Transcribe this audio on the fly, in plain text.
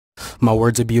My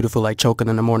words are beautiful like choking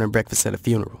on the morning breakfast at a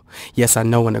funeral. Yes, I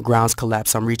know when the grounds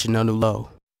collapse, I'm reaching a new low.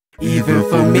 Even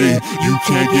for me, you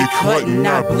can't get cut and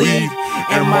not bleed.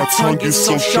 And my tongue is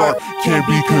so sharp, can't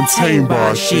be contained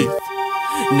by a sheath.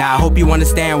 Now I hope you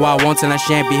understand why I won't and I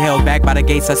shan't be held back by the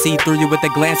gates. I see through you with a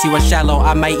glance, you are shallow.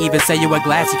 I might even say you a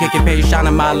glass. You can't compare your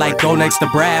shining my light, gold next to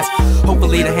brass.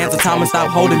 Hopefully the hands of time will stop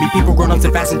holding me. People grown up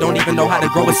too fast and don't even know how to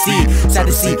grow a seed. Sad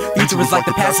to see, future is like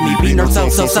the past of me. Beating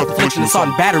ourselves, self-affliction, assault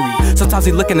and battery. Sometimes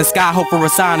we look in the sky, hope for a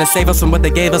sign and save us from what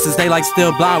they gave us. As daylight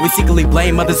still blind, we secretly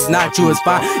blame others. It's not true, it's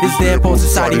fine. It's their post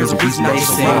society, here's a reason they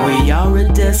say we are a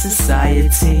dead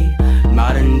society.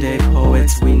 Modern day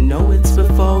poets, we know it's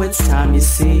before it's time, you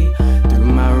see. Through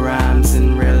my rhymes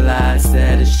and realize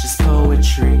that it's just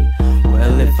poetry.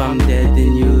 Well, if I'm dead,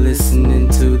 then you listening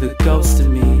to the ghost of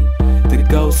me. The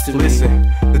ghost of me.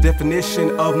 Listen, the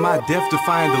definition of my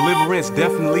death-defying deliverance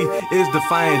definitely is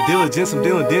defying diligence. I'm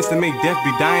dealing dense to make death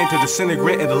be dying to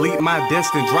disintegrate and delete my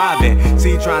destined driving.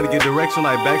 See, trying to get direction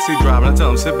like backseat driving. I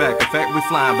tell him sit back, in fact we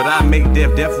flying, but I make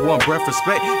death for one breath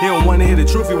respect. He don't want to hear the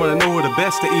truth, he want to know who the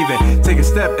best to even take a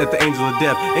step at the angel of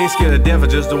death. Ain't scared of death, I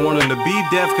just don't want him to be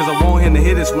deaf, cause I want him to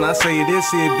hear this when I say it is,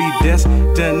 see it be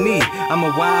destiny. I'm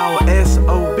a wild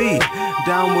S.O.B.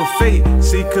 down with fate,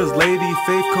 see, cause Lady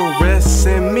Faith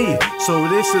caressing me. So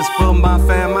this is for my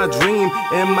fam, my dream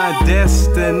and my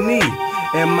destiny,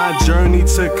 and my journey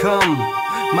to come.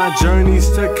 My journeys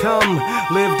to come.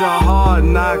 Lived a hard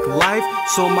knock life,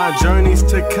 so my journeys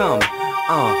to come.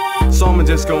 So I'ma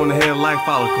just go in ahead like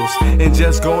follicles and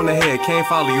just go in ahead, can't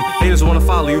follow you. Haters wanna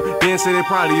follow you, then say they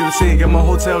proud of you to see it. Get my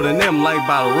hotel to them like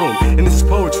by the room. And this is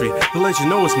poetry to let you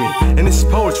know it's me. And this is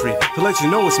poetry to let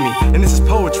you know it's me. And this is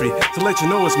poetry to let you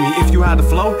know it's me. If you had the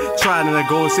flow, try it and I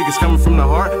go and seek. It's coming from the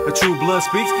heart, a true blood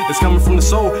speaks. It's coming from the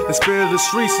soul, the spirit of the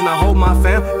streets. And I hope my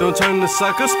fam don't turn into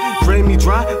suckers. Drain me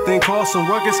dry, then cause some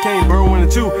ruckus. Can't burn one or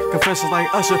two confessions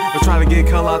like Usher, but try to get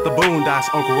color out the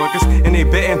boondocks, Uncle Ruckus. And they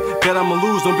betting that I'ma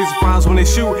lose. Don't be surprised when they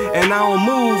shoot and I don't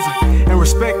move. And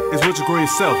respect is what you grow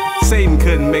yourself. Satan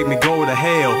couldn't make me go to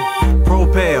hell.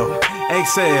 Propel,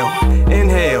 exhale,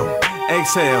 inhale,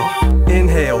 exhale,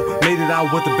 inhale. Made it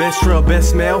out with the best trail,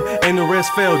 best smell, and the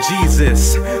rest fell.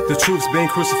 Jesus, the truth's been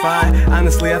crucified.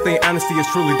 Honestly, I think honesty has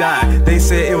truly died. They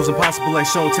said it was impossible like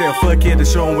show and tell. For a kid to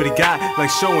show him what he got like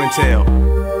show and tell.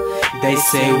 They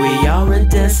say we are a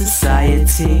dead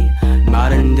society.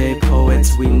 Modern day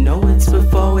poets, we know it's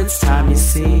before it's time, you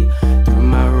see. Through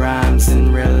my rhymes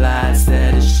and realize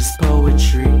that it's just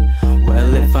poetry.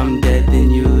 Well, if I'm dead,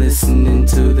 then you listening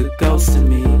to the ghost of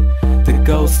me. The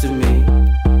ghost of me.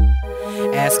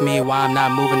 Ask me why I'm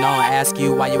not moving on. Ask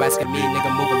you why you asking me,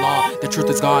 nigga, move along. The truth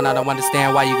is gone, I don't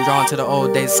understand why you drawn to the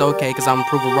old days. It's okay, cause I'm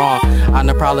proven wrong. I'm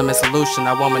the problem and solution.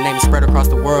 I want my name to spread across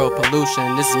the world.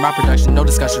 Pollution, this is my production, no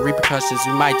discussion, repercussions.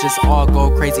 We might just all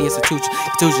go crazy. Institutions,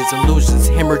 contusions, illusions,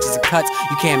 hemorrhages and cuts.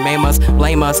 You can't maim us,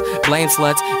 blame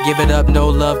sluts. Give it up, no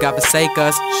love, God forsake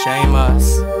us, shame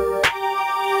us.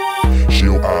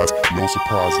 Shield eyes, no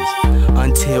surprises.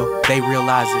 Until they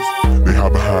realize it. They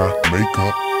hide behind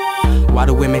makeup. Why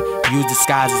do women use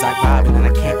disguises like vibing and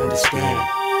I can't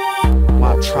understand?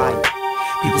 Why I'm trying.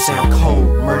 People say I'm cold,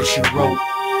 murder she wrote.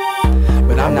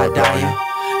 But I'm not dying.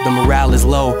 The morale is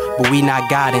low, but we not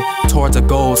guiding towards our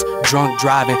goals. Drunk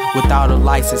driving without a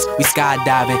license. We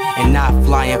skydiving and not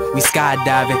flying. We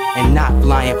skydiving and not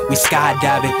flying. We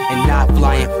skydiving and not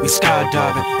flying. We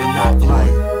skydiving and not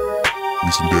flying.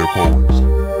 We some dead poets.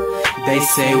 They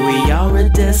say we are a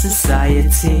dead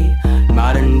society.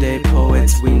 Modern day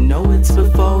poets, we know it's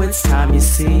before it's time, you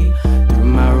see. Through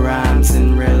my rhymes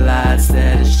and realize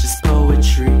that it's just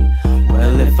poetry.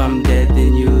 Well, if I'm dead,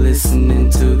 then you listening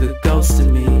to the ghost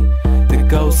of me. The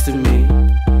ghost of me.